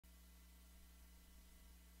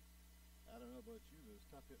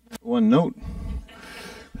One note.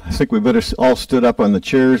 I think we better all stood up on the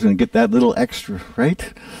chairs and get that little extra,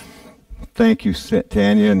 right? Thank you,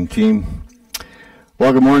 Tanya and team.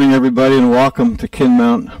 Well, good morning, everybody, and welcome to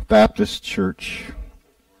Kinmount Baptist Church.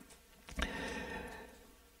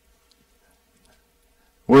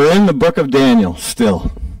 We're in the book of Daniel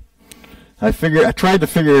still. I tried to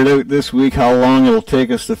figure it out this week how long it'll take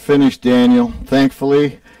us to finish Daniel.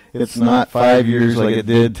 Thankfully, it's not 5 years like it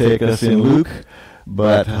did take us in Luke,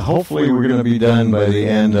 but hopefully we're going to be done by the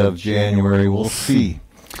end of January. We'll see.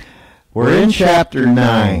 We're in chapter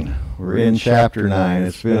 9. We're in chapter 9.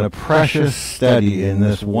 It's been a precious study in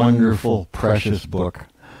this wonderful, precious book.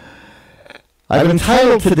 I've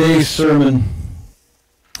entitled today's sermon,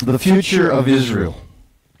 The Future of Israel.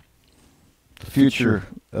 The Future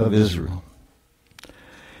of Israel.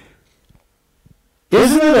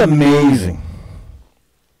 Isn't it amazing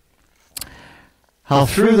how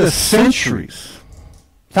through the centuries,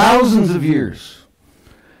 thousands of years,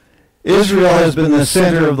 Israel has been the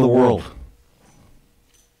center of the world?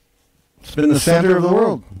 It's been the center of the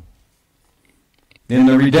world in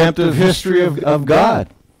the redemptive history of God,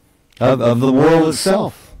 of the world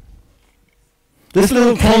itself. This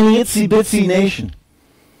little tiny itsy-bitsy nation.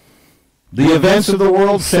 The events of the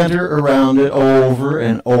world center around it over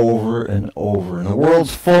and over and over. And the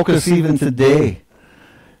world's focus even today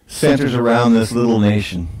centers around this little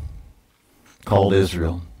nation called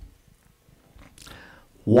Israel.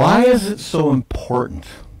 Why is it so important?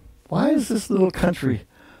 Why is this little country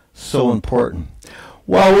so important?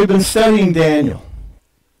 Well, we've been studying Daniel.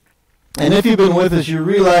 And if you've been with us, you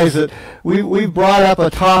realize that we've brought up a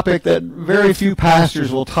topic that very few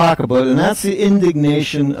pastors will talk about, and that's the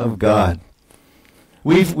indignation of God.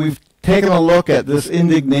 We've taken a look at this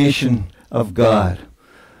indignation of God.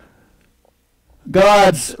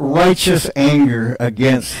 God's righteous anger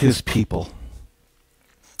against his people.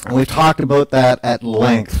 And we've talked about that at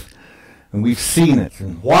length. And we've seen it.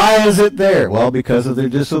 And why is it there? Well, because of their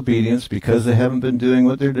disobedience, because they haven't been doing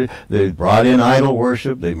what they're doing. They brought in idol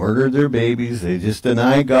worship. They murdered their babies. They just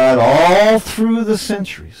deny God all through the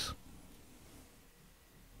centuries.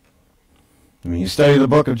 I mean, you study the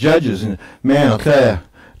book of Judges, and man, I'll tell you,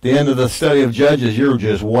 at the end of the study of Judges, you're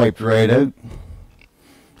just wiped right out.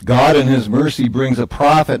 God in his mercy brings a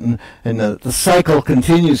prophet, and the cycle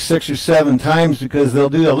continues 6 or 7 times because they'll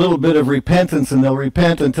do a little bit of repentance, and they'll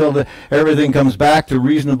repent until everything comes back to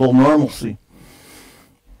reasonable normalcy.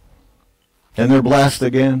 And they're blessed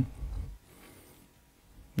again.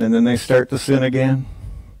 And then they start to sin again.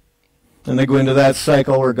 And they go into that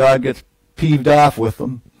cycle where God gets peeved off with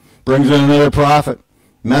them, brings in another prophet,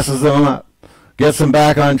 messes them up, gets them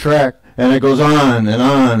back on track. And it goes on and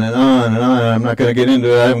on and on and on. I'm not going to get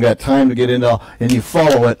into it. I haven't got time to get into all. And you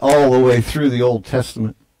follow it all the way through the Old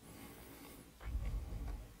Testament.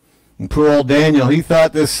 And poor old Daniel, he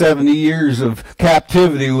thought this 70 years of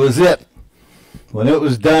captivity was it. When it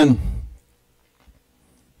was done,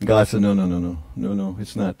 God said, no,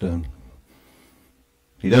 it's not done.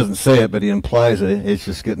 He doesn't say it, but he implies it. It's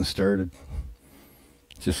just getting started.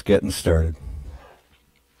 It's just getting started.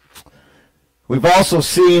 We've also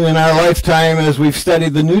seen in our lifetime, as we've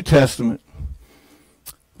studied the New Testament,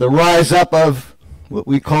 the rise up of what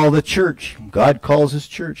we call the church. God calls his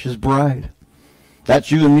church his bride. That's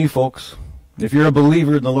you and me, folks. If you're a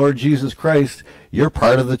believer in the Lord Jesus Christ, you're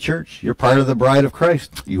part of the church. You're part of the bride of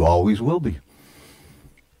Christ. You always will be.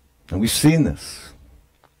 And we've seen this.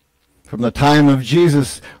 From the time of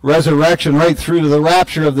Jesus' resurrection right through to the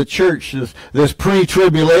rapture of the church, this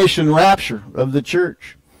pre-tribulation rapture of the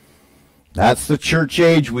church. That's the church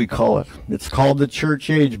age, we call it. It's called the church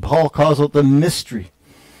age. Paul calls it the mystery.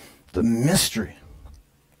 The mystery.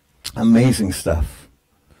 Amazing stuff.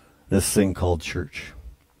 This thing called church.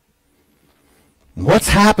 And what's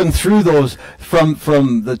happened through those,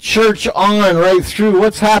 from the church on right through,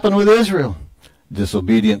 what's happened with Israel?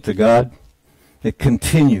 Disobedient to God. It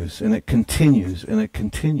continues, and it continues, and it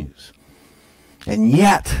continues. And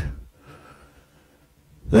yet,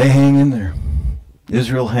 they hang in there.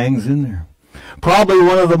 Israel hangs in there. Probably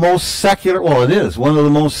one of the most secular, well, it is one of the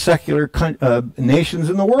most secular nations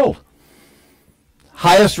in the world.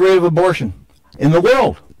 Highest rate of abortion in the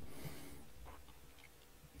world.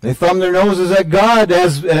 They thumb their noses at God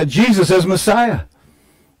as Jesus as Messiah.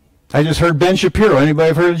 I just heard Ben Shapiro. Anybody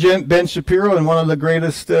have heard of Ben Shapiro? And one of the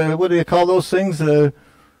greatest, what do you call those things?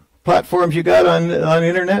 Platforms you got on the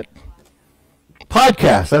internet?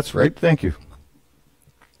 Podcast, that's right. Thank you.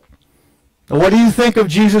 What do you think of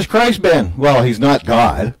Jesus Christ, Ben? Well, he's not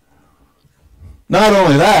God. Not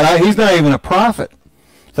only that, he's not even a prophet.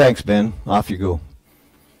 Thanks, Ben. Off you go.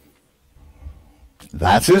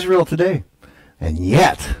 That's Israel today. And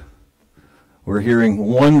yet, we're hearing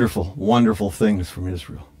wonderful, wonderful things from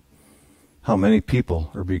Israel. How many people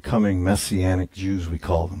are becoming Messianic Jews, we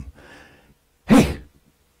call them. Hey,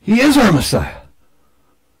 he is our Messiah.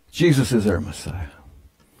 Jesus is our Messiah.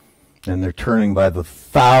 And they're turning by the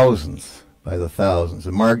thousands,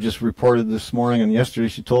 And Mark just reported this morning, and yesterday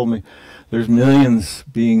she told me there's millions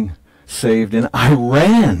being saved in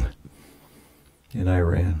Iran. In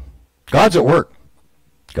Iran. God's at work.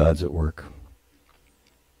 God's at work.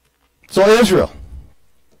 So Israel.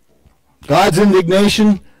 God's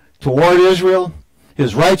indignation toward Israel,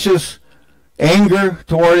 his righteous anger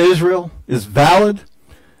toward Israel is valid.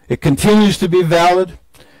 It continues to be valid.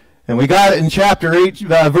 And we got it in chapter 8,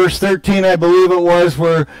 verse 13, I believe it was,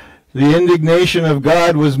 where the indignation of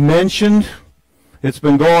God was mentioned. It's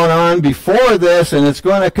been going on before this, and it's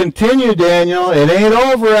going to continue, Daniel. It ain't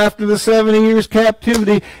over after the 70 years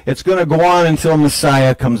captivity. It's going to go on until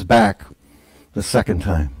Messiah comes back the second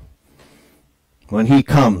time. When he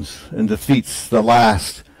comes and defeats the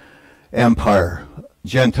last empire,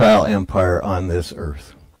 Gentile empire on this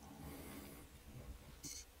earth.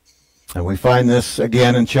 And we find this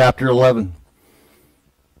again in chapter 11.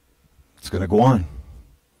 It's going to go on.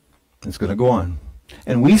 It's going to go on.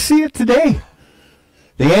 And we see it today.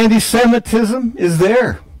 The anti-Semitism is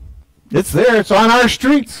there. It's there. It's on our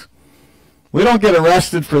streets. We don't get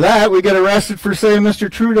arrested for that. We get arrested for saying,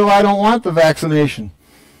 Mr. Trudeau, I don't want the vaccination.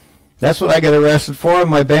 That's what I get arrested for, and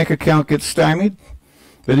my bank account gets stymied.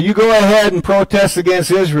 But if you go ahead and protest against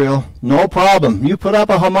Israel, no problem. You put up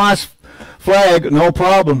a Hamas flag, no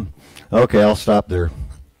problem. Okay, I'll stop there.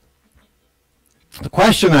 The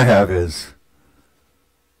question I have is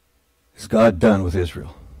God done with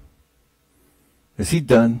Israel? Is he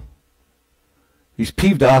done? He's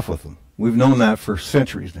peeved off with them. We've known that for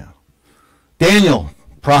centuries now. Daniel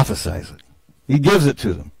prophesies it. He gives it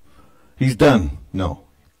to them. He's done. No,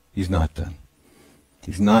 he's not done.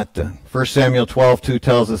 He's not done. 1 Samuel 12:2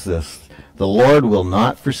 tells us this. The Lord will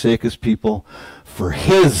not forsake his people for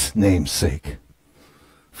his name's sake.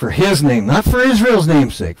 For his name, not for Israel's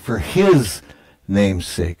name's sake, for his name's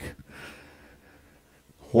sake.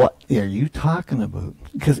 What are you talking about?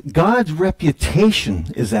 Because God's reputation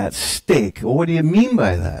is at stake. Well, what do you mean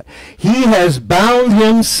by that? He has bound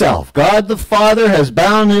himself. God the Father has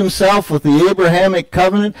bound himself with the Abrahamic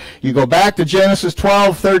covenant. You go back to Genesis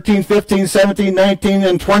 12, 13, 15, 17, 19,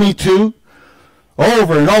 and 22.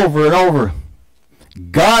 Over and over and over.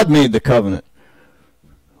 God made the covenant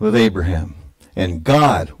with Abraham. And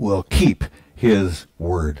God will keep his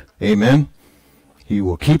word. Amen? He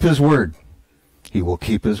will keep his word. He will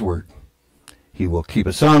keep his word. He will keep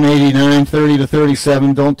it. Psalm 89, 30 to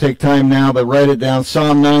 37. Don't take time now, but write it down.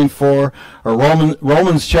 Psalm 9:4 or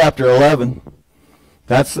Romans chapter 11.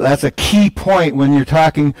 That's a key point when you're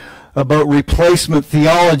talking about replacement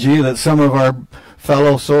theology that some of our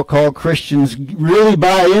fellow so-called Christians really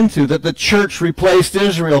buy into, that the church replaced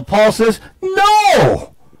Israel. Paul says,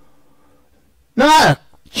 no! Not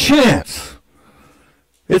a chance.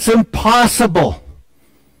 It's impossible.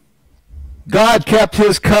 God kept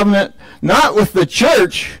his covenant not with the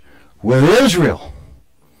church, with Israel.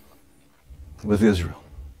 With Israel.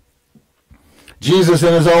 Jesus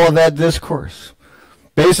in his Olivet Discourse,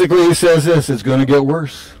 basically he says this, it's going to get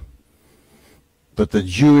worse. But the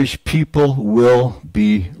Jewish people will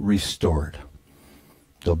be restored.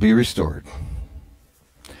 They'll be restored.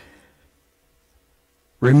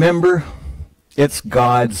 Remember, it's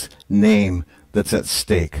God's name that's at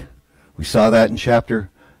stake. We saw that in chapter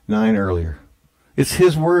 9 earlier. It's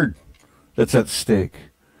his word that's at stake.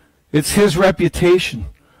 It's his reputation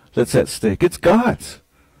that's at stake. It's God's.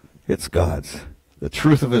 It's God's. The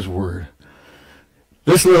truth of his word.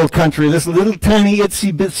 This little country, this little tiny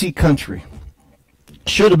itsy bitsy country,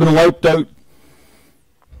 should have been wiped out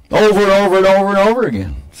over and over and over and over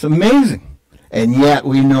again. It's amazing. And yet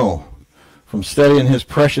we know from studying his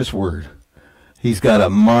precious word, he's got a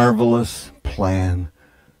marvelous plan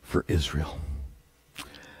for Israel.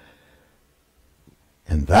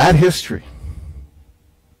 And that history,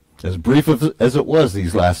 as brief as it was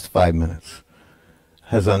these last 5 minutes,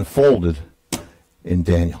 has unfolded in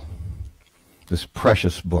Daniel, this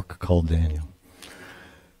precious book called Daniel.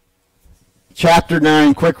 Chapter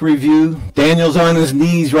 9, quick review. Daniel's on his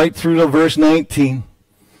knees right through to verse 19.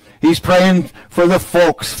 He's praying for the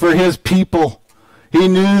folks, for his people. He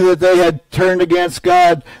knew that they had turned against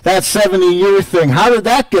God. That 70-year thing, how did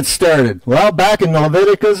that get started? Well, back in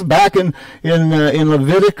Leviticus, in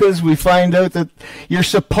Leviticus, we find out that you're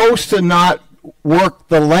supposed to not work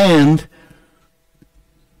the land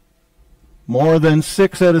more than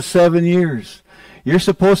 6 out of 7 years. You're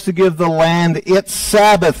supposed to give the land its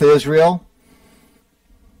Sabbath, Israel.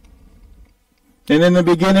 And in the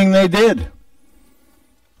beginning they did.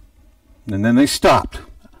 And then they stopped.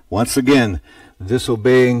 Once again,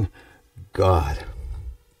 disobeying God.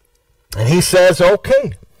 And he says,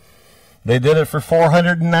 okay. They did it for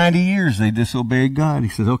 490 years. They disobeyed God. He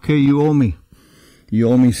says, okay, you owe me. You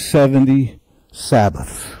owe me 70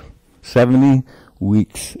 Sabbaths. 70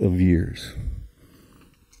 weeks of years.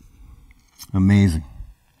 Amazing.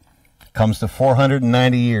 Comes to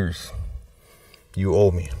 490 years. You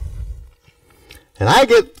owe me. And I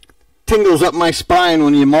get tingles up my spine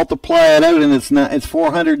when you multiply it out, and it's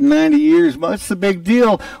 490 years. What's the big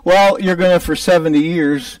deal? Well, you're going to, for 70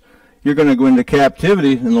 years, you're going to go into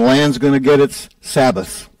captivity, and the land's going to get its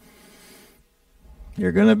Sabbath.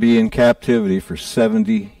 You're going to be in captivity for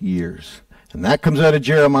 70 years. And that comes out of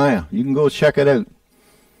Jeremiah. You can go check it out.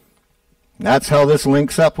 That's how this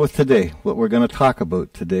links up with today, what we're going to talk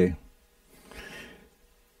about today.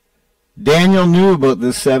 Daniel knew about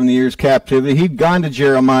this 70 years captivity. He'd gone to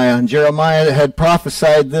Jeremiah, and Jeremiah had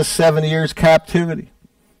prophesied this 70 years captivity.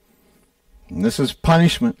 And this is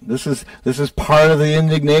punishment. This is part of the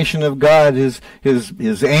indignation of God, his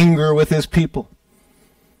anger with his people.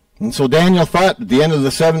 And so Daniel thought at the end of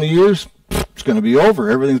the 70 years, it's going to be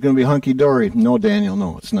over. Everything's going to be hunky-dory. No, Daniel,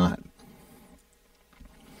 no, it's not.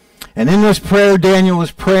 And in this prayer, Daniel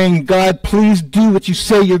was praying, God, please do what you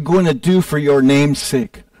say you're going to do for your name's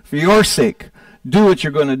sake. For your sake. Do what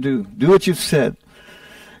you're going to do. Do what you've said.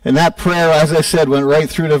 And that prayer, as I said, went right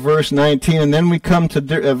through to verse 19. And then we come to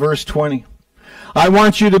verse 20. I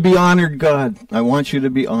want you to be honored, God. I want you to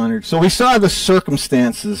be honored. So we saw the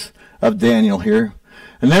circumstances of Daniel here.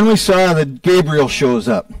 And then we saw that Gabriel shows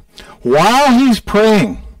up. While he's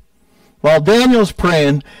praying, while Daniel's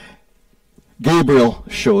praying, Gabriel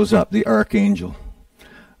shows up, the archangel.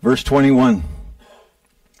 Verse 21.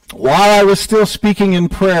 While I was still speaking in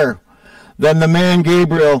prayer, then the man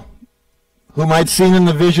Gabriel, whom I'd seen in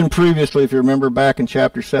the vision previously, if you remember back in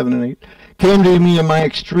chapter 7 and 8, came to me in my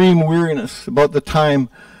extreme weariness about the time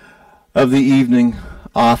of the evening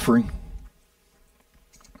offering.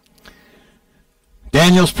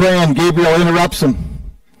 Daniel's praying. Gabriel interrupts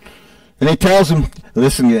him. And he tells him,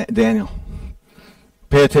 listen, Daniel,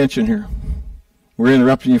 pay attention here. We're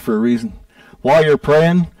interrupting you for a reason. While you're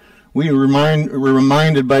praying, we're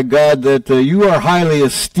reminded by God that you are highly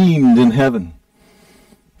esteemed in heaven.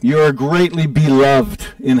 You are greatly beloved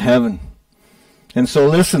in heaven. And so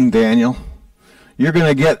listen, Daniel, you're going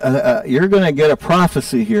to get a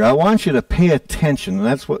prophecy here. I want you to pay attention. And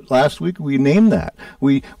that's what last week we named that.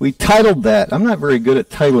 We titled that. I'm not very good at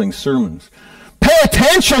titling sermons. Pay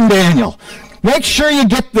attention, Daniel. Make sure you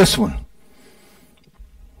get this one.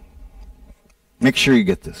 Make sure you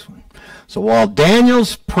get this one. So while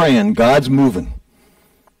Daniel's praying, God's moving.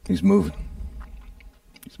 He's moving.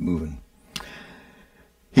 He's moving.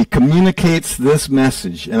 He communicates this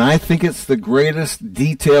message, and I think it's the greatest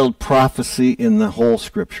detailed prophecy in the whole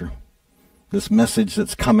Scripture. This message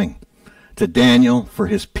that's coming to Daniel for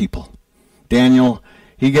his people. Daniel,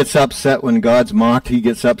 he gets upset when God's mocked. He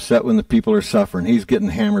gets upset when the people are suffering. He's getting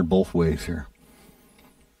hammered both ways here.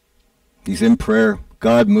 He's in prayer.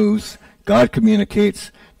 God moves. God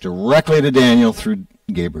communicates directly to Daniel through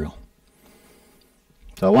Gabriel.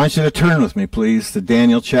 So I want you to turn with me, please, to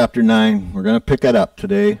Daniel chapter 9. We're going to pick it up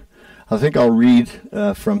today. I think I'll read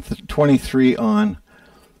from 23 on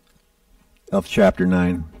of chapter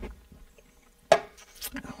 9.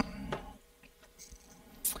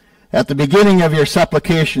 At the beginning of your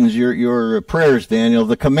supplications, your prayers, Daniel,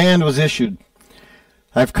 the command was issued.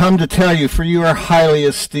 I've come to tell you, for you are highly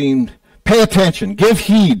esteemed. Pay attention. Give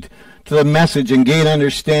heed to the message and gain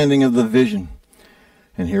understanding of the vision.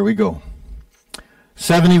 And here we go.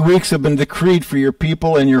 70 weeks have been decreed for your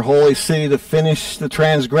people and your holy city to finish the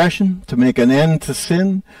transgression, to make an end to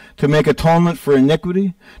sin, to make atonement for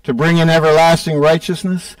iniquity, to bring in everlasting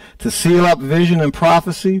righteousness, to seal up vision and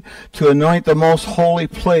prophecy, to anoint the most holy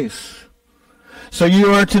place. So you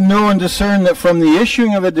are to know and discern that from the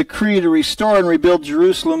issuing of a decree to restore and rebuild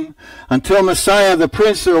Jerusalem until Messiah the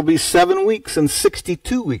Prince, there will be 7 weeks and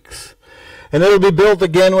 62 weeks. And it will be built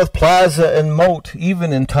again with plaza and moat,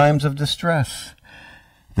 even in times of distress.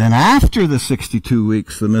 Then after the 62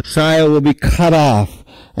 weeks, the Messiah will be cut off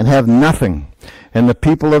and have nothing. And the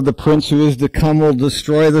people of the Prince who is to come will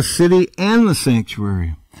destroy the city and the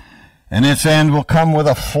sanctuary. And its end will come with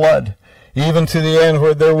a flood, even to the end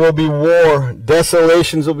where there will be war.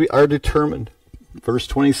 Desolations are determined. Verse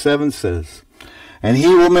 27 says, and he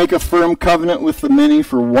will make a firm covenant with the many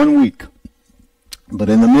for 1 week. But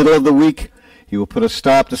in the middle of the week, he will put a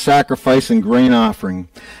stop to sacrifice and grain offering.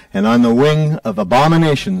 And on the wing of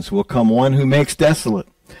abominations will come one who makes desolate,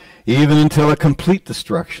 even until a complete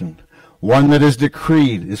destruction. one that is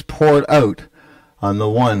decreed, is poured out on the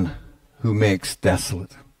one who makes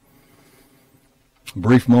desolate. A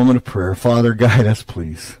brief moment of prayer. Father, guide us,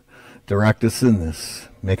 please. Direct us in this.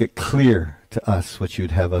 Make it clear to us what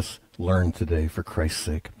you'd have us learn today for Christ's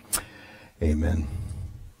sake. Amen.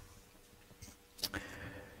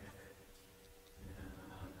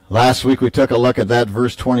 Last week we took a look at that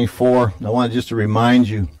verse 24. I wanted just to remind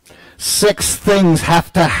you, 6 things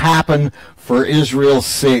have to happen for Israel's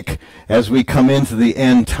sake as we come into the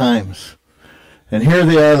end times. And here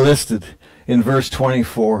they are listed in verse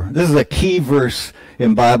 24. This is a key verse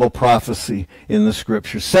in Bible prophecy in the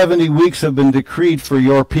Scriptures. 70 weeks have been decreed for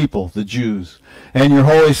your people, the Jews, and your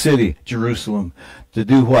holy city, Jerusalem, to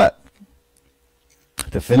do what?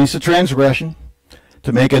 To finish the transgression,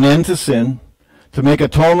 to make an end to sin, to make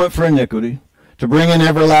atonement for iniquity, to bring in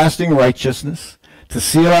everlasting righteousness, to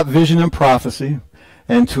seal up vision and prophecy,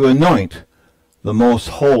 and to anoint the most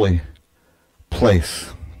holy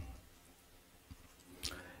place.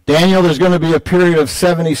 Daniel, there's going to be a period of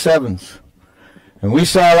 77s. And we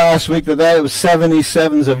saw last week that was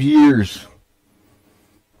 77s of years.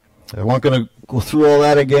 I won't going to go through all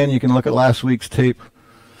that again. You can look at last week's tape.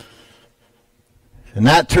 And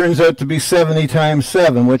that turns out to be 70 times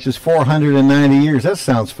 7, which is 490 years. That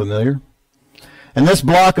sounds familiar. And this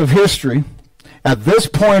block of history, at this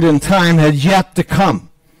point in time, had yet to come.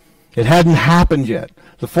 It hadn't happened yet.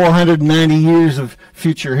 The 490 years of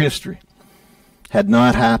future history had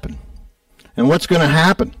not happened. And what's going to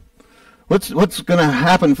happen? What's going to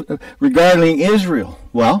happen regarding Israel?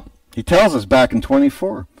 Well, he tells us back in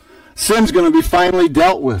 24. Sin's going to be finally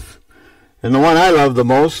dealt with. And the one I love the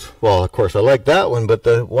most, well, of course I like that one, but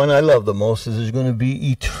the one I love the most is there's going to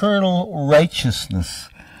be eternal righteousness.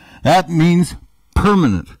 That means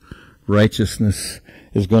permanent righteousness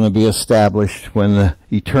is going to be established when the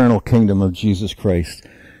eternal kingdom of Jesus Christ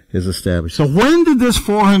is established. So when did this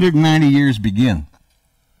 490 years begin?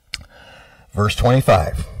 Verse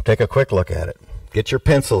 25. Take a quick look at it. Get your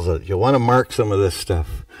pencils out. You'll want to mark some of this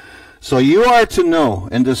stuff. So you are to know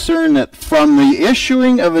and discern that from the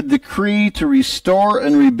issuing of a decree to restore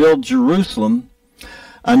and rebuild Jerusalem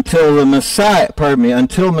until Messiah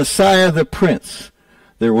the Prince,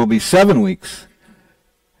 there will be 7 weeks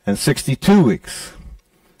and 62 weeks.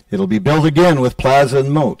 It'll be built again with plaza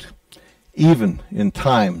and moat, even in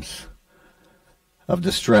times of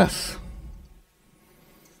distress.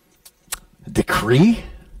 A decree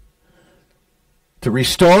to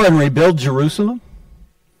restore and rebuild Jerusalem?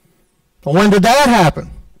 Well, when did that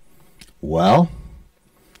happen? Well,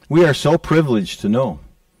 we are so privileged to know.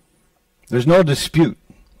 There's no dispute,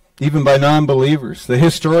 even by non-believers. The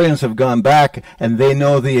historians have gone back and they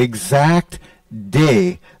know the exact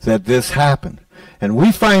day that this happened. And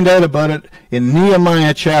we find out about it in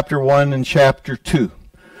Nehemiah chapter 1 and chapter 2.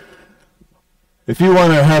 If you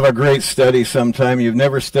want to have a great study sometime, you've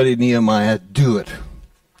never studied Nehemiah, do it.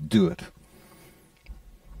 Do it.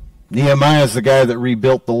 Nehemiah is the guy that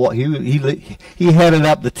rebuilt the wall. He headed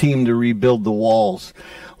up the team to rebuild the walls.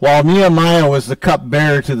 While Nehemiah was the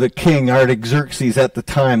cupbearer to the king, Artaxerxes at the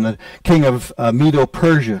time, the king of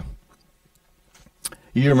Medo-Persia.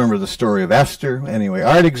 You remember the story of Esther. Anyway,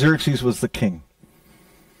 Artaxerxes was the king.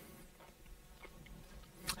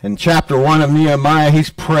 In chapter 1 of Nehemiah, he's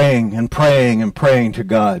praying and praying and praying to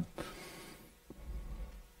God.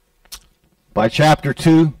 By chapter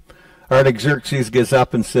 2, Artaxerxes gets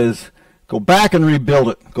up and says, go back and rebuild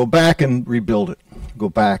it. Go back and rebuild it. Go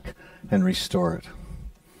back and restore it.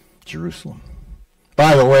 Jerusalem.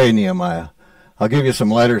 By the way, Nehemiah, I'll give you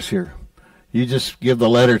some letters here. You just give the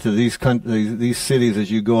letter to these cities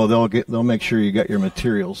as you go. They'll make sure you got your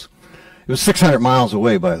materials. It was 600 miles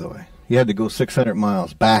away, by the way. You had to go 600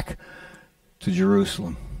 miles back to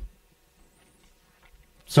Jerusalem.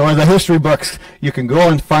 So in the history books, you can go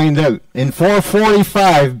and find out. In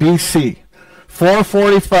 445 BC,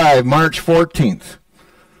 445, March 14th,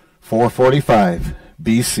 445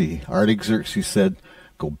 BC, Artaxerxes said,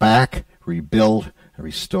 go back, rebuild, and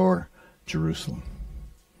restore Jerusalem.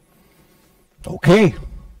 Okay.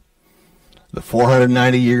 The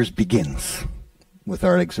 490 years begins with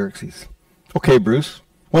Artaxerxes. Okay, Bruce,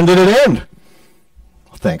 when did it end?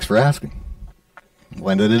 Well, thanks for asking.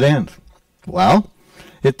 When did it end? Well,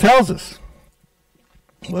 it tells us.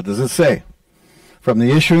 What does it say? From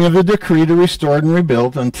the issuing of the decree to restore and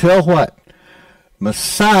rebuild until what?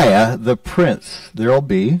 Messiah the Prince. There will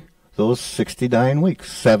be those 69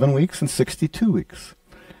 weeks, 7 weeks and 62 weeks.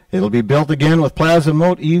 It'll be built again with plaza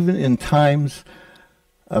moat even in times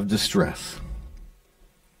of distress.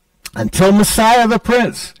 Until Messiah the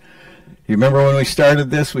Prince. You remember when we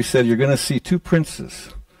started this, we said you're going to see 2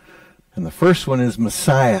 princes. And the first one is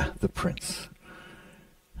Messiah the Prince.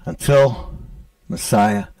 Until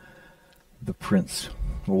Messiah the Prince.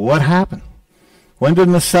 What happened? When did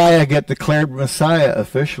Messiah get declared Messiah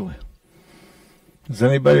officially? Does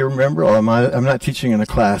anybody remember? Oh, I'm not teaching in a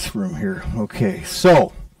classroom here. Okay,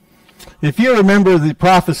 so if you remember the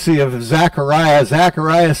prophecy of Zechariah,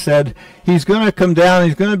 Zechariah said he's going to come down,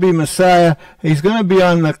 he's going to be Messiah, he's going to be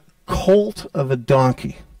on the colt of a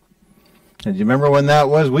donkey. And you remember when that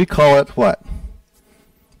was? We call it what?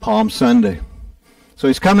 Palm Sunday. So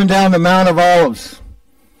he's coming down the Mount of Olives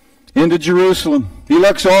into Jerusalem. He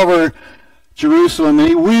looks over Jerusalem and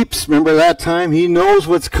he weeps. Remember that time? He knows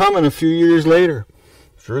what's coming a few years later.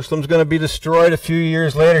 Jerusalem's going to be destroyed a few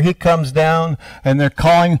years later. He comes down and they're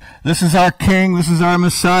calling, this is our king, this is our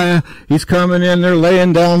Messiah. He's coming in, they're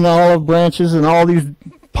laying down the olive branches and all these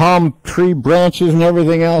palm tree branches and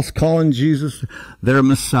everything else, calling Jesus their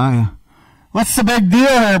Messiah. What's the big deal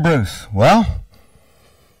there, Bruce? Well,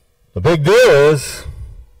 the big deal is,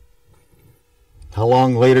 how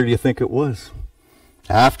long later do you think it was?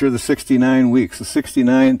 After the 69 weeks. The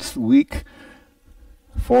 69th week,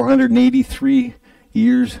 483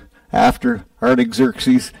 years after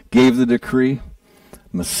Artaxerxes gave the decree,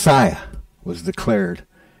 Messiah was declared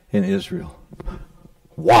in Israel.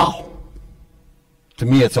 Wow. To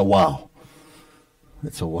me, it's a wow.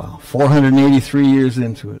 It's a wow. 483 years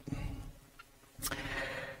into it.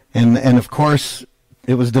 And of course,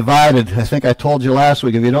 it was divided. I think I told you last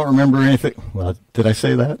week, if you don't remember anything, well, did I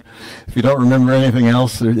say that? If you don't remember anything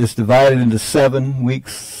else, it's divided into 7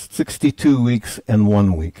 weeks, 62 weeks, and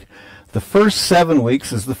 1 week. The first 7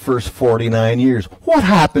 weeks is the first 49 years. What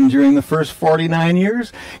happened during the first 49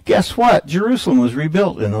 years? Guess what? Jerusalem was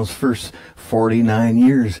rebuilt in those first 49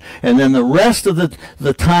 years. And then the rest of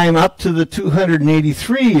the time up to the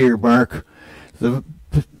 283-year mark, the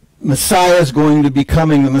Messiah is going to be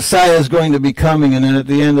coming. The Messiah is going to be coming. And then at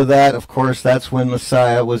the end of that, of course, that's when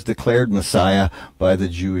Messiah was declared Messiah by the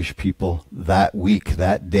Jewish people that week,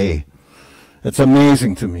 that day. It's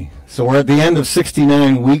amazing to me. So we're at the end of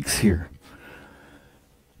 69 weeks here.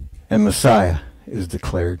 And Messiah is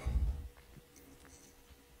declared.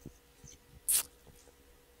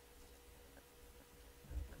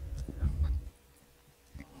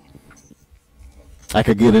 I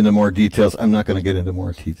could get into more details. I'm not going to get into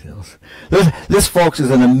more details. This, folks, is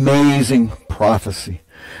an amazing prophecy.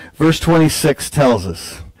 Verse 26 tells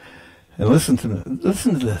us, and listen to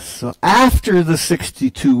this. So after the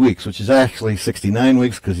 62 weeks, which is actually 69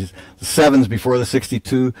 weeks because the 7's before the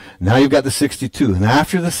 62, now you've got the 62. And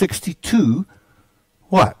after the 62,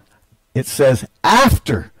 what? It says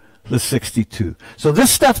after the 62. So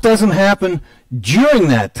this stuff doesn't happen during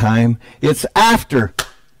that time. It's after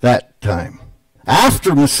that time.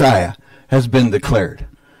 After Messiah has been declared.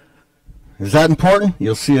 Is that important?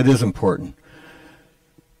 You'll see it is important.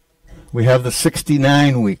 We have the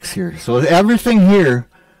 69 weeks here. So everything here,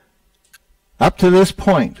 up to this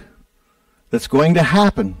point, that's going to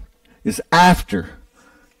happen is after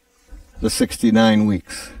the 69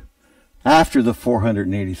 weeks. After the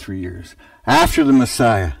 483 years. After the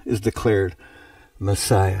Messiah is declared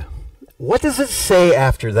Messiah. What does it say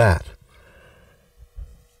after that?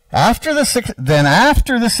 After the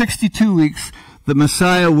 62 weeks, the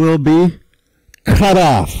Messiah will be cut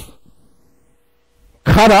off.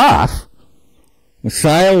 Cut off?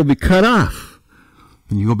 Messiah will be cut off.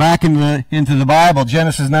 When you go back into the Bible,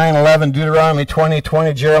 Genesis 9:11, Deuteronomy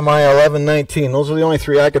 20:20, Jeremiah 11:19. Those are the only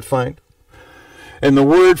 3 I could find. And the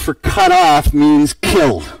word for cut off means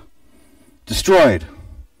killed, destroyed,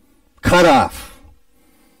 cut off.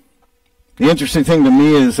 The interesting thing to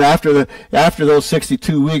me is after those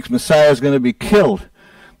 62 weeks, Messiah is going to be killed.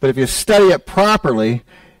 But if you study it properly,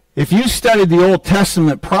 if you studied the Old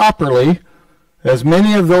Testament properly, as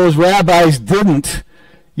many of those rabbis didn't,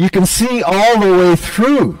 you can see all the way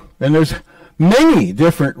through. And there's many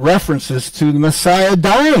different references to the Messiah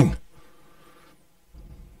dying.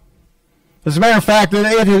 As a matter of fact,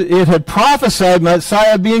 it had prophesied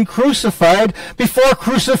Messiah being crucified before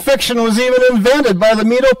crucifixion was even invented by the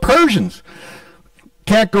Medo-Persians.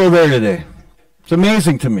 Can't go there today. It's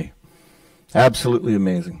amazing to me. Absolutely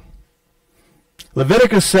amazing.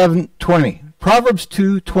 Leviticus 7:20, Proverbs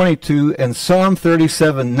 2:22, and Psalm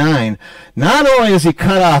 37:9. Not only is he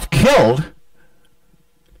cut off, killed,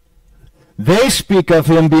 they speak of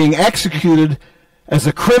him being executed as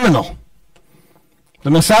a criminal. The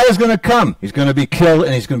Messiah is going to come. He's going to be killed,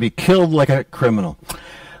 and he's going to be killed like a criminal.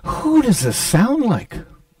 Who does this sound like?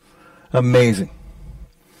 Amazing.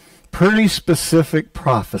 Pretty specific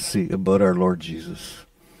prophecy about our Lord Jesus.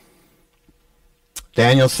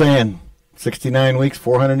 Daniel's saying 69 weeks,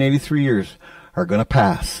 483 years are going to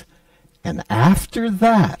pass, And after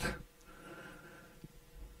that,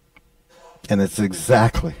 and it's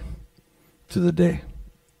exactly to the day.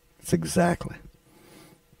 It's exactly.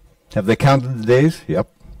 Have they counted the days? Yep.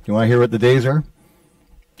 You want to hear what the days are?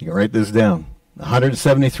 You can write this down.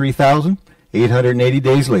 173,880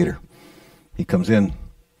 days later, he comes in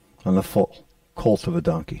on the full colt of a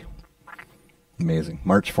donkey. Amazing.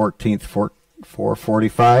 March 14th,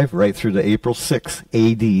 445, right through to April 6,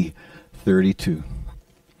 AD 32.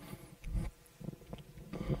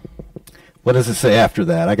 What does it say after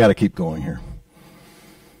that? I got to keep going here.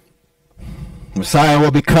 Messiah will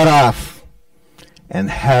be cut off and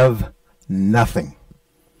have nothing.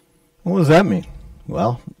 What does that mean?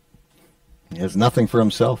 Well, he has nothing for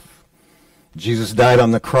himself. Jesus died on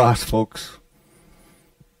the cross, folks.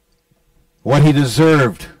 What he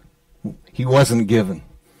deserved, he wasn't given.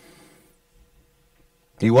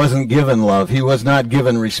 He wasn't given love. He was not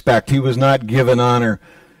given respect. He was not given honor.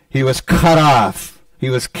 He was cut off. He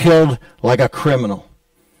was killed like a criminal.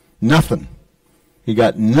 Nothing. He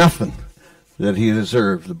got nothing that he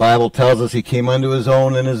deserved. The Bible tells us he came unto his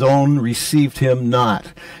own, and his own received him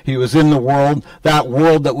not. He was in the world, that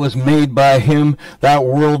world that was made by him, that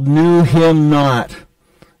world knew him not.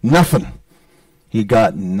 Nothing. He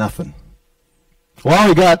got nothing. Well,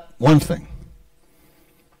 he got one thing.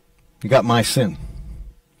 He got my sin.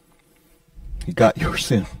 He got your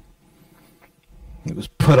sin. It was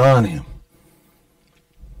put on him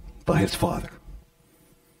by his Father.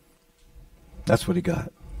 That's what he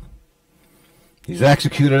got. He's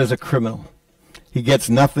executed as a criminal. He gets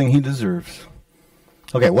nothing he deserves.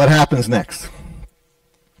 Okay, what happens next?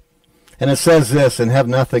 And it says this, and have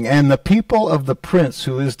nothing. And the people of the prince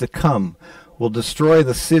who is to come will destroy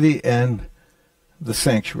the city and the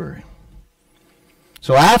sanctuary.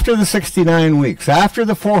 So after the 69 weeks, after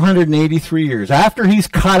the 483 years, after he's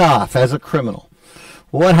cut off as a criminal,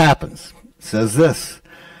 what happens? It says this,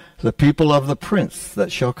 the people of the prince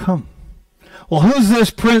that shall come. Well, who's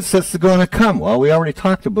this prince that's going to come? Well, we already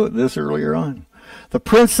talked about this earlier on. The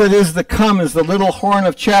prince that is to come is the little horn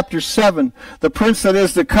of chapter 7. The prince that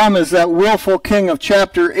is to come is that willful king of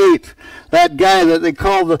chapter 8. That guy that they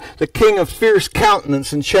call the king of fierce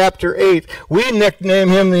countenance in chapter 8. We nickname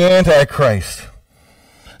him the Antichrist.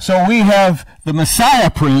 So we have the Messiah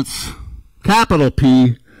prince, capital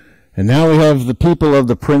P, and now we have the people of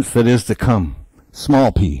the prince that is to come,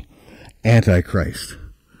 small p, Antichrist.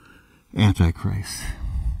 Antichrist.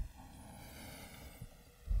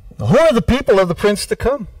 Who are the people of the prince to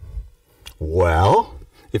come? Well,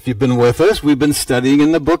 if you've been with us, we've been studying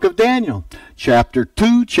in the book of Daniel. Chapter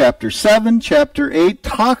 2, chapter 7, chapter 8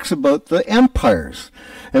 talks about the empires.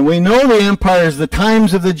 And we know the empires, the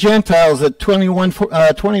times of the Gentiles, at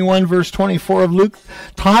 21 verse 24 of Luke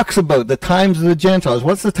talks about the times of the Gentiles.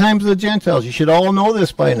 What's the times of the Gentiles? You should all know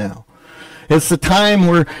this by now. It's the time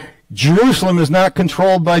where Jerusalem is not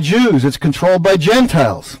controlled by Jews. It's controlled by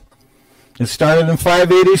Gentiles. It started in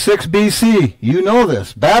 586 BC. You know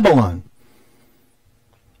this. Babylon.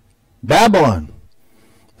 Babylon.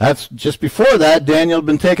 That's just before that, Daniel had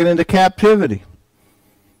been taken into captivity.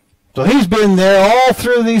 So he's been there all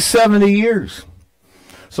through these 70 years.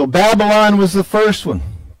 So Babylon was the first one.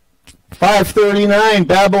 539,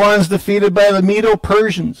 Babylon's defeated by the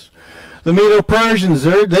Medo-Persians. The Medo-Persians,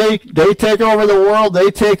 they take over the world. They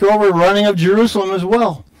take over running of Jerusalem as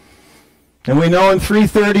well. And we know in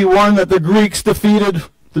 331 that the Greeks defeated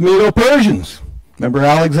the Medo-Persians. Remember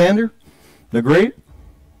Alexander the Great?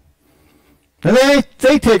 And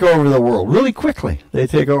they take over the world really quickly. They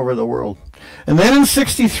take over the world. And then in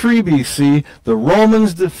 63 BC, the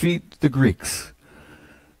Romans defeat the Greeks.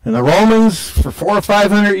 And the Romans, for 400 or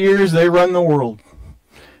 500 years, they run the world.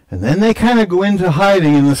 And then they kind of go into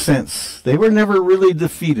hiding in the sense. They were never really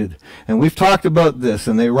defeated. And we've talked about this.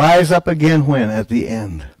 And they rise up again when? At the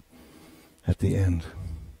end. At the end.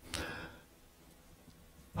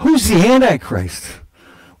 Who's the Antichrist?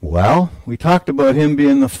 Well, we talked about him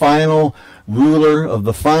being the final ruler of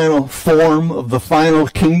the final form of the final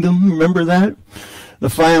kingdom. Remember that? The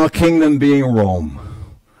final kingdom being Rome.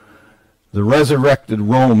 The resurrected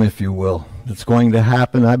Rome, if you will. It's going to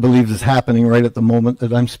happen. I believe it's happening right at the moment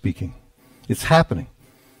that I'm speaking. It's happening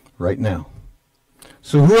right now.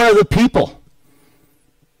 So who are the people?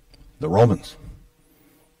 The Romans.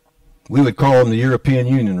 We would call them the European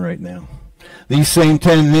Union right now. These same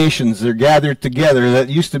 10 nations, they're gathered together. That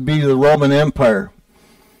used to be the Roman Empire.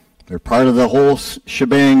 They're part of the whole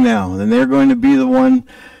shebang now. And they're going to be the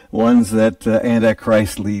ones that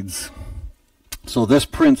Antichrist leads. So this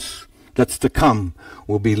prince that's to come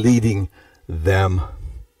will be leading them.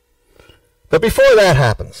 But before that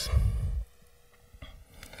happens,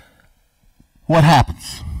 what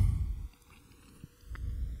happens?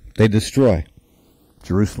 They destroy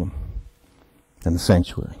Jerusalem and the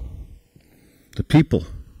sanctuary. The people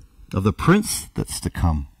of the prince that's to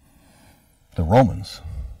come, the Romans,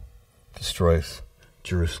 destroys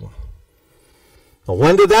Jerusalem. Well,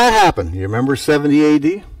 when did that happen? You remember 70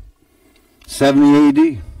 A.D.? 70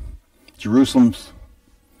 A.D. Jerusalem's,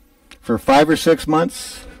 for 5 or 6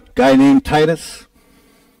 months, a guy named Titus.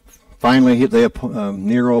 Finally,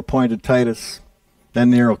 Nero appointed Titus.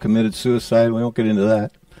 Then Nero committed suicide. We won't get into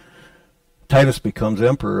that. Titus becomes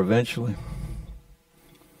emperor eventually.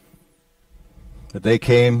 But they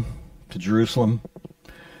came to Jerusalem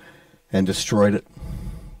and destroyed it.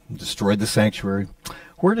 Destroyed the sanctuary.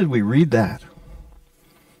 Where did we read that?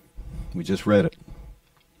 We just read it.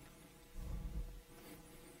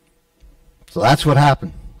 So that's what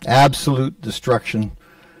happened. Absolute destruction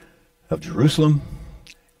of Jerusalem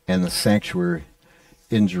and the sanctuary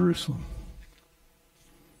in Jerusalem.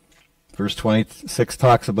 Verse 26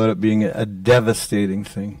 talks about it being a devastating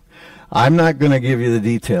thing. I'm not going to give you the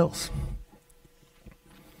details.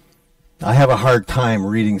 I have a hard time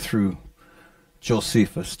reading through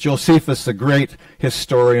Josephus. Josephus, the great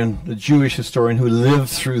historian, the Jewish historian who lived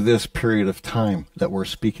through this period of time that we're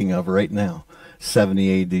speaking of right now, 70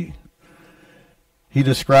 A.D. He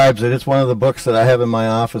describes it. It's one of the books that I have in my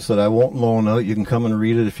office that I won't loan out. You can come and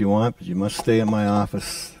read it if you want, but you must stay in my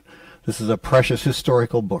office. This is a precious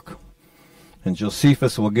historical book. And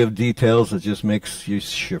Josephus will give details that just makes you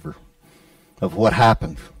shiver of what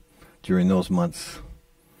happened during those months.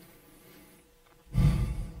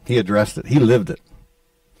 He addressed it. He lived it.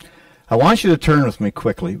 I want you to turn with me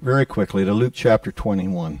quickly, very quickly, to Luke chapter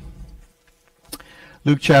 21.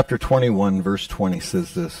 Luke chapter 21, verse 20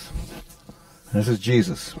 says this. This is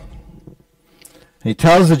Jesus. He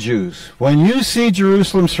tells the Jews, when you see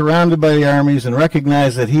Jerusalem surrounded by the armies and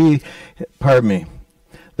recognize that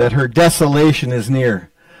that her desolation is near,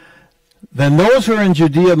 then those who are in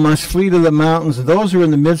Judea must flee to the mountains, and those who are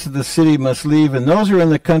in the midst of the city must leave, and those who are in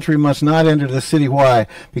the country must not enter the city. Why?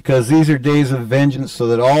 Because these are days of vengeance, so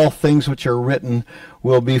that all things which are written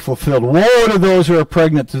will be fulfilled. Woe to those who are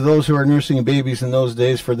pregnant, to those who are nursing babies in those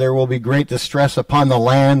days, for there will be great distress upon the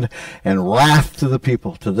land, and wrath to the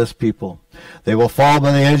people, to this people. They will fall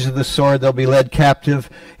by the edge of the sword, they'll be led captive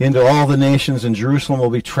into all the nations, and Jerusalem will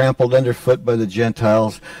be trampled underfoot by the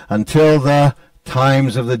Gentiles, until the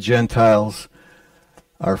times of the Gentiles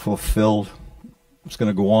are fulfilled. It's going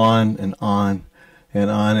to go on and on and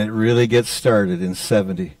on. It really gets started in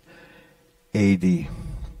 70 A.D.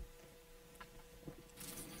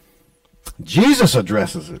 Jesus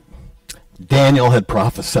addresses it. Daniel had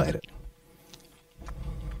prophesied it.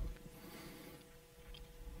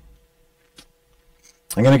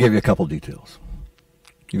 I'm going to give you a couple details,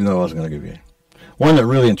 even though I wasn't going to give you any. One that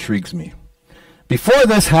really intrigues me. Before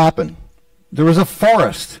this happened, there was a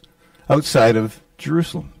forest outside of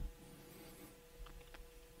Jerusalem.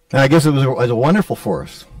 And I guess it was a wonderful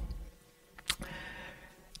forest.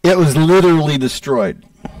 It was literally destroyed.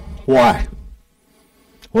 Why?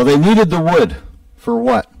 Well, they needed the wood. For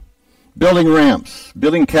what? Building ramps,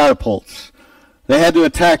 building catapults. They had to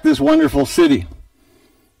attack this wonderful city.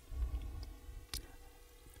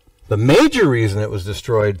 The major reason it was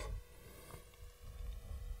destroyed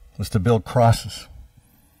was to build crosses.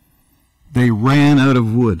 They ran out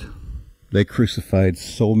of wood. They crucified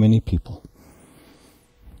so many people.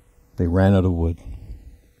 They ran out of wood.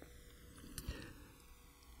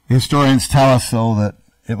 Historians tell us, though, that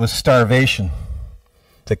it was starvation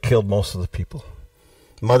that killed most of the people.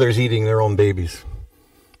 Mothers eating their own babies.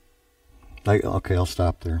 Okay, I'll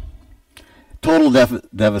stop there. Total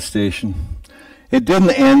devastation. It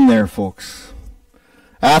didn't end there, folks.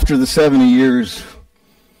 After the 70 years,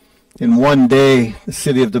 in one day, the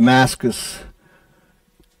city of Damascus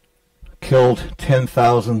killed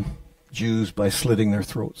 10,000 Jews by slitting their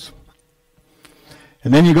throats.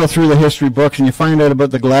 And then you go through the history books and you find out about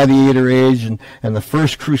the Gladiator Age and the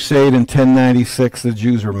First Crusade in 1096, the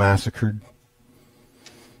Jews were massacred.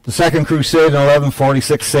 The Second Crusade in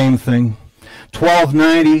 1146, same thing.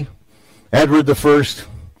 1290, Edward I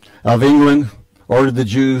of England ordered the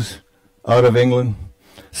Jews out of England.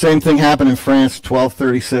 Same thing happened in France,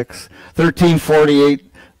 1236.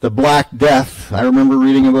 1348, the Black Death. I remember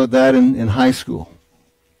reading about that in high school.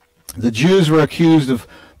 The Jews were accused of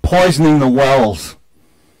poisoning the wells.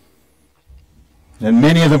 And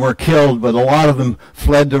many of them were killed, but a lot of them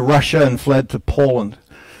fled to Russia and fled to Poland.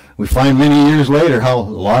 We find many years later how a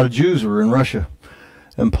lot of Jews were in Russia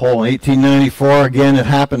and Poland. 1894, again, it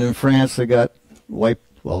happened in France. They got wiped,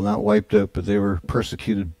 well, not wiped out, but they were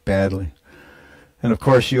persecuted badly. And of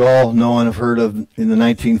course, you all know and have heard of, in the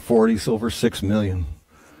 1940s, over 6 million.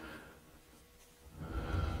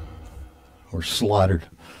 or slaughtered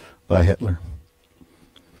by Hitler.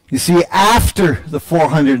 You see, after the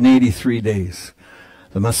 483 days,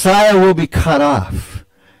 the Messiah will be cut off.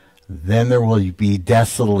 Then there will be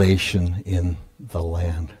desolation in the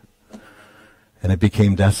land. And it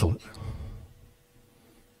became desolate.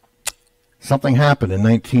 Something happened in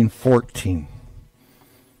 1914.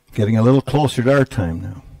 Getting a little closer to our time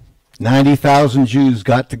now. 90,000 Jews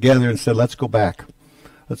got together and said, let's go back.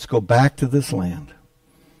 Let's go back to this land.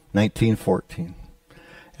 1914.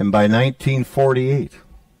 And by 1948,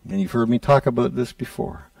 and you've heard me talk about this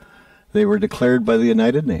before, they were declared by the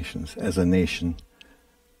United Nations as a nation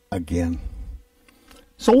again.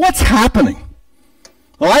 So what's happening?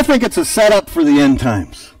 Well, I think it's a setup for the end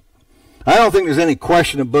times. I don't think there's any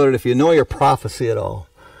question about it if you know your prophecy at all.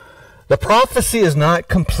 The prophecy is not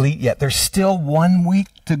complete yet. There's still 1 week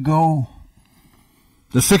to go.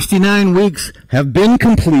 The 69 weeks have been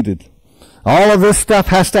completed. All of this stuff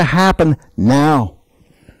has to happen now.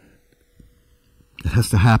 It has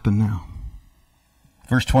to happen now.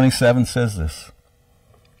 Verse 27 says this.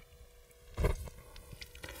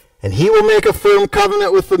 And he will make a firm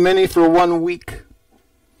covenant with the many for 1 week.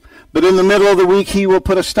 But in the middle of the week he will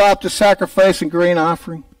put a stop to sacrifice and grain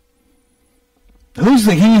offering. Who's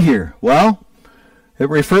the he here? Well, it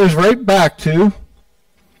refers right back to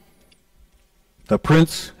the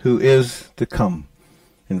prince who is to come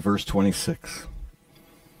in verse 26.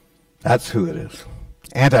 That's who it is.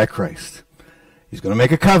 Antichrist. He's going to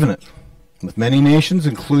make a covenant with many nations,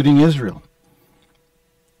 including Israel.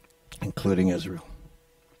 Including Israel.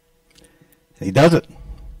 And he does it.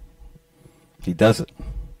 He does it.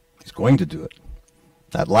 He's going to do it.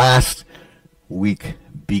 That last week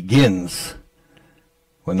begins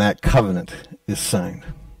when that covenant is signed.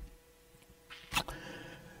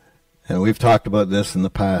 And we've talked about this in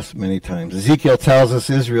the past many times. Ezekiel tells us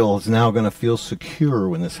Israel is now going to feel secure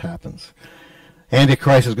when this happens.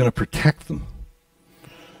 Antichrist is going to protect them.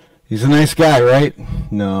 He's a nice guy, right?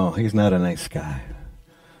 No, he's not a nice guy.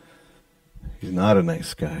 He's not a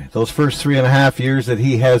nice guy. Those first 3.5 years that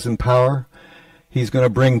he has in power, he's going to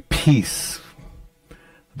bring peace.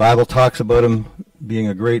 The Bible talks about him being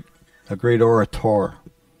a great orator.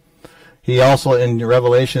 He also, in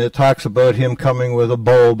Revelation, it talks about him coming with a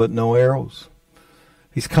bow but no arrows.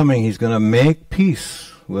 He's coming. He's going to make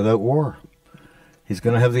peace without war. He's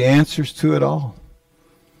going to have the answers to it all.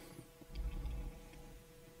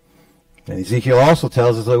 And Ezekiel also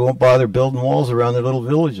tells us they won't bother building walls around their little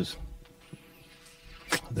villages.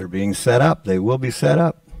 They're being set up. They will be set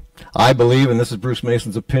up. I believe, and this is Bruce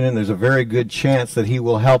Mason's opinion, there's a very good chance that he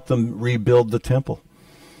will help them rebuild the temple.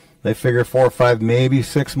 They figure 4 or 5, maybe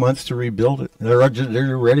 6 months to rebuild it. They're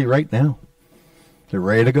ready right now. They're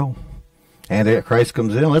ready to go. Antichrist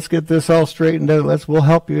comes in. Let's get this all straightened out. We'll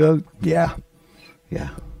help you out. Yeah.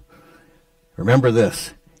 Remember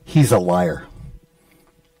this. He's a liar.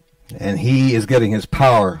 And he is getting his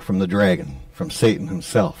power from the dragon, from Satan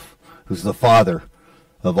himself, who's the father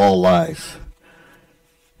of all lies.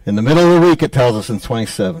 In the middle of the week, it tells us in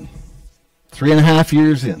 27, 3.5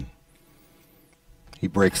 years in, he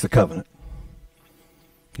breaks the covenant.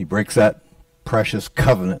 He breaks that precious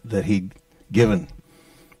covenant that he'd given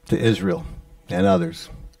to Israel and others.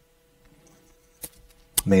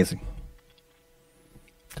 Amazing.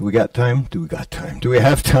 Do we got time? Do we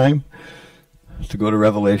have time to go to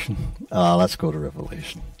Revelation? Let's go to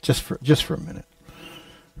Revelation. Just for a minute.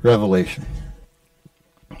 Revelation.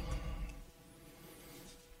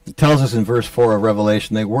 It tells us in verse 4 of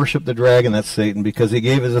Revelation, they worship the dragon, that's Satan, because he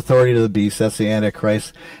gave his authority to the beast, that's the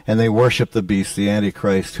Antichrist, and they worship the beast, the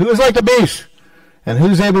Antichrist. Who is like the beast? And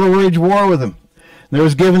who's able to wage war with him? And there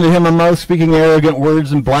was given to him a mouth speaking arrogant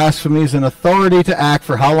words and blasphemies, and authority to act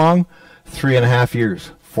for how long? 3.5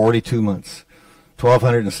 years, 42 months,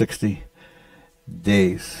 1,260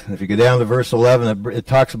 days. And if you go down to verse 11, it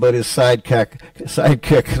talks about his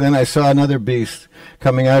sidekick. Then I saw another beast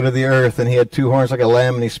coming out of the earth, and he had 2 horns like a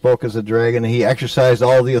lamb, and he spoke as a dragon, and he exercised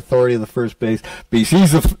all the authority of the first beast.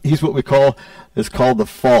 He's what we call the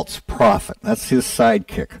false prophet. That's his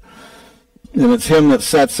sidekick. And it's him that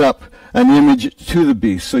sets up an image to the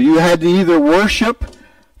beast. So you had to either worship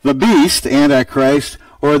the beast, Antichrist,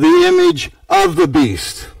 or the image of the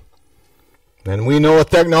beast. And we know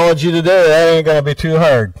with technology today, that ain't going to be too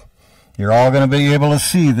hard. You're all going to be able to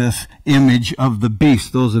see this image of the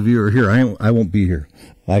beast. Those of you who are here, I won't be here.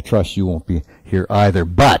 I trust you won't be here either.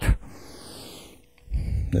 But,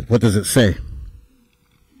 what does it say?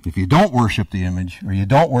 If you don't worship the image, or you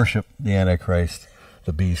don't worship the Antichrist,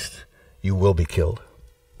 the beast, you will be killed.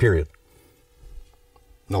 Period.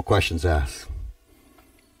 No questions asked.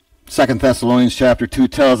 2 Thessalonians chapter 2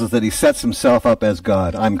 tells us that he sets himself up as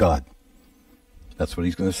God. I'm God. That's what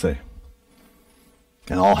he's going to say.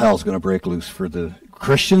 And all hell's going to break loose for the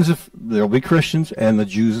Christians. There'll be Christians and the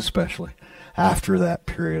Jews especially after that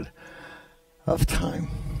period of time.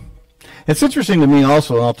 It's interesting to me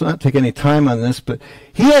also, and I'll not take any time on this, but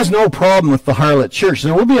he has no problem with the harlot church.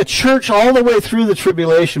 There will be a church all the way through the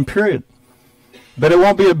tribulation period. But it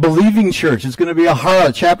won't be a believing church. It's going to be a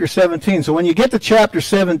harlot, chapter 17. So when you get to chapter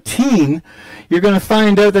 17, you're going to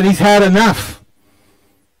find out that he's had enough.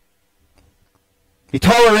 He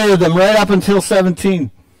tolerated them right up until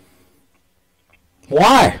 17.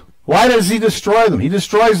 Why? Why does he destroy them? He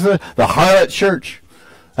destroys the harlot church.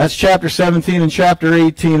 That's chapter 17 and chapter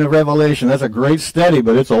 18 of Revelation. That's a great study,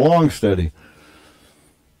 but it's a long study.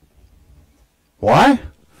 Why?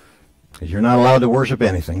 Because you're not allowed to worship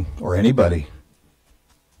anything or anybody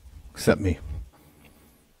except me.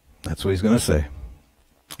 That's what he's going to say.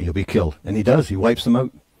 He'll be killed. And he does. He wipes them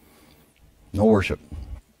out. No worship.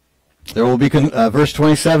 There will be, verse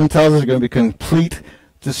 27 tells us there's going to be complete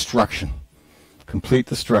destruction. Complete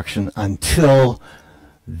destruction until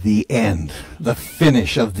the end, the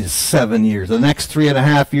finish of these 7 years. The next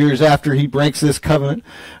 3.5 years after he breaks this covenant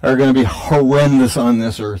are going to be horrendous on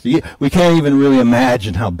this earth. We can't even really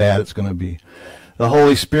imagine how bad it's going to be. The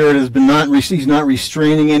Holy Spirit has been he's not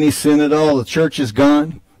restraining any sin at all. The church is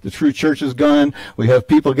gone. The true church is gone. We have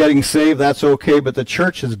people getting saved. That's okay, but the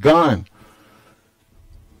church is gone.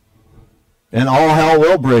 And all hell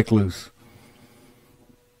will break loose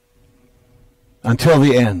until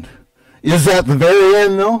the end. Is that the very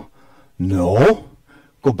end, though? No.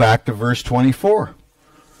 Go back to verse 24.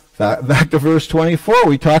 Back to verse 24.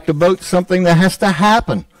 We talked about something that has to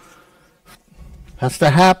happen. Has to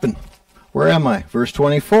happen. Where am I? Verse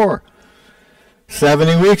 24.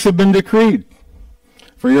 70 weeks have been decreed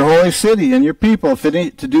for your holy city and your people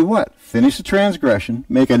to do what? Finish the transgression,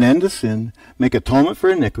 make an end to sin, make atonement for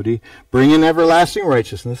iniquity, bring in everlasting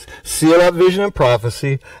righteousness, seal up vision and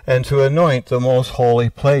prophecy, and to anoint the most holy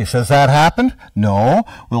place. Has that happened? No.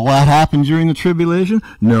 Will that happen during the tribulation?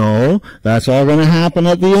 No. That's all going to happen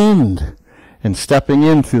at the end. And stepping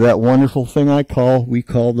into that wonderful thing we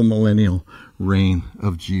call the millennial reign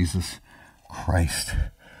of Jesus Christ.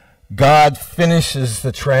 God finishes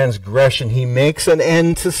the transgression. He makes an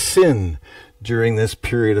end to sin during this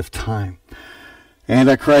period of time.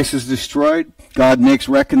 Antichrist is destroyed. God makes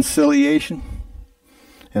reconciliation.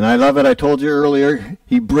 And I love it. I told you earlier,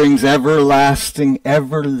 he brings everlasting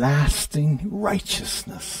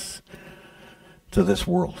righteousness to this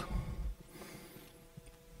world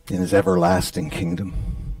in his everlasting kingdom,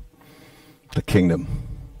 the kingdom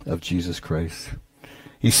of Jesus Christ.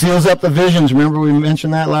 He seals up the visions. Remember we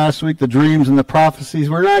mentioned that last week, the dreams and the prophecies.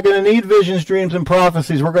 We're not going to need visions, dreams, and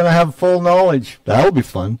prophecies. We're going to have full knowledge. That will be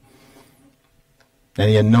fun.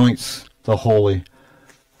 And he anoints the Holy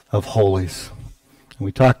of Holies. And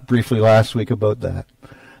we talked briefly last week about that.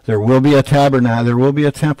 There will be a tabernacle, there will be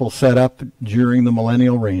a temple set up during the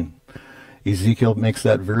millennial reign. Ezekiel makes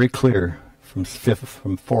that very clear from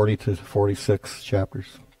 40 to 46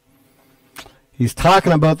 chapters. He's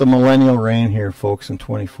talking about the millennial reign here, folks, in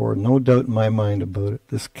 24. No doubt in my mind about it.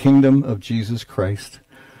 This kingdom of Jesus Christ.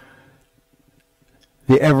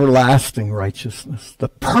 The everlasting righteousness. The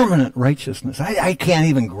permanent righteousness. I can't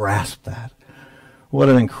even grasp that. What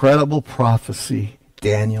an incredible prophecy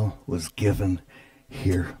Daniel was given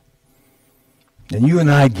here. And you and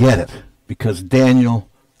I get it because Daniel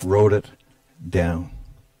wrote it down.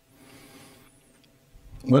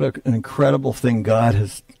 What an incredible thing God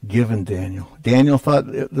has given Daniel. Daniel thought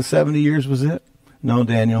the 70 years was it. No,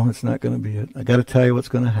 Daniel, it's not going to be it. I got to tell you what's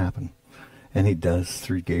going to happen. And he does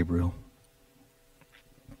through Gabriel.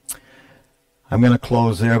 I'm going to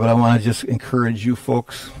close there, but I want to just encourage you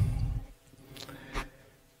folks.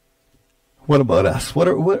 What about us?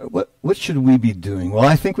 What should we be doing? Well,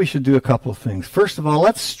 I think we should do a couple of things. First of all,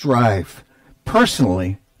 let's strive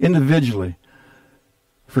personally, individually,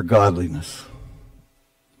 for godliness.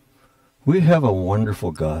 We have a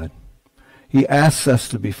wonderful God. He asks us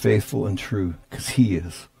to be faithful and true because he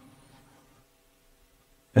is.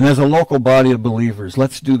 And as a local body of believers,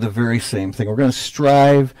 let's do the very same thing. We're going to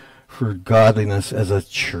strive for godliness as a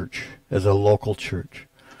church, as a local church.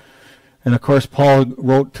 And of course, Paul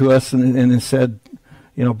wrote to us and said,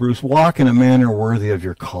 you know, Bruce, walk in a manner worthy of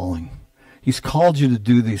your calling. He's called you to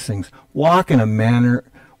do these things. Walk in a manner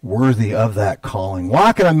worthy of that calling.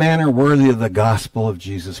 Walk in a manner worthy of the gospel of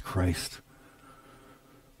Jesus Christ.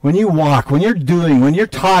 When you walk, when you're doing, when you're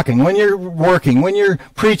talking, when you're working, when you're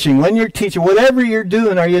preaching, when you're teaching, whatever you're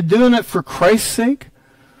doing, are you doing it for Christ's sake?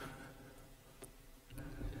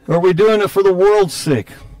 Or are we doing it for the world's sake?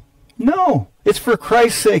 No, it's for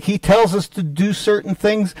Christ's sake. He tells us to do certain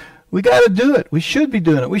things. We got to do it. We should be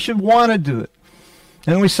doing it. We should want to do it.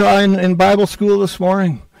 And we saw in Bible school this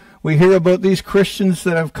morning, we hear about these Christians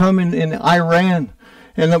that have come in Iran.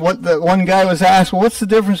 And what the one guy was asked, well, what's the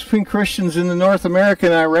difference between Christians in North America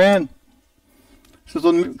and Iran? He says,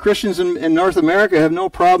 well, Christians in North America have no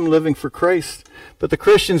problem living for Christ. But the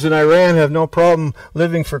Christians in Iran have no problem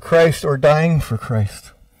living for Christ or dying for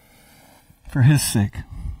Christ. For his sake.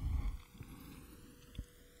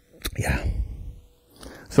 Yeah.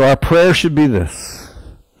 So our prayer should be this.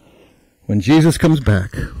 When Jesus comes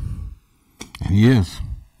back, and he is,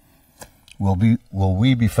 will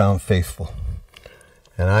we be found faithful?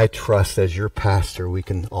 And I trust as your pastor we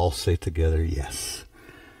can all say together, yes,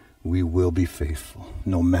 we will be faithful.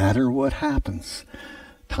 No matter what happens,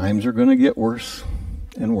 times are going to get worse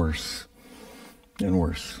and worse and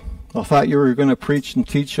worse. I thought you were going to preach and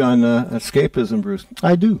teach on escapism, Bruce.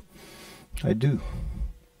 I do.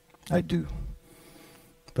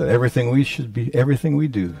 But everything we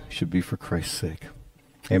do should be for Christ's sake.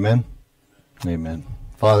 Amen? Amen.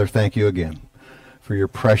 Father, thank you again for your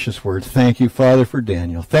precious word. Thank you, Father, for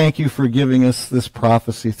Daniel. Thank you for giving us this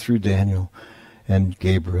prophecy through Daniel and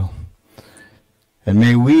Gabriel. And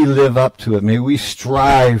may we live up to it. May we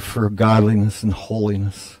strive for godliness and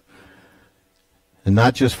holiness. And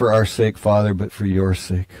not just for our sake, Father, but for your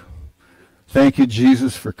sake. Thank you,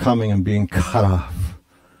 Jesus, for coming and being cut off.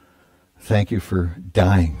 Thank you for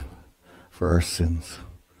dying for our sins.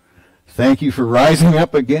 Thank you for rising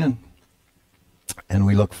up again. And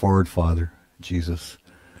we look forward, Father, Jesus,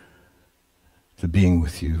 to being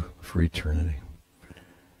with you for eternity.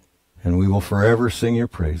 And we will forever sing your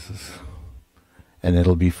praises. And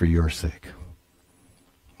it'll be for your sake.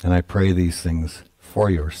 And I pray these things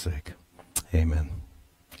for your sake. Amen.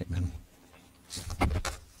 Amen.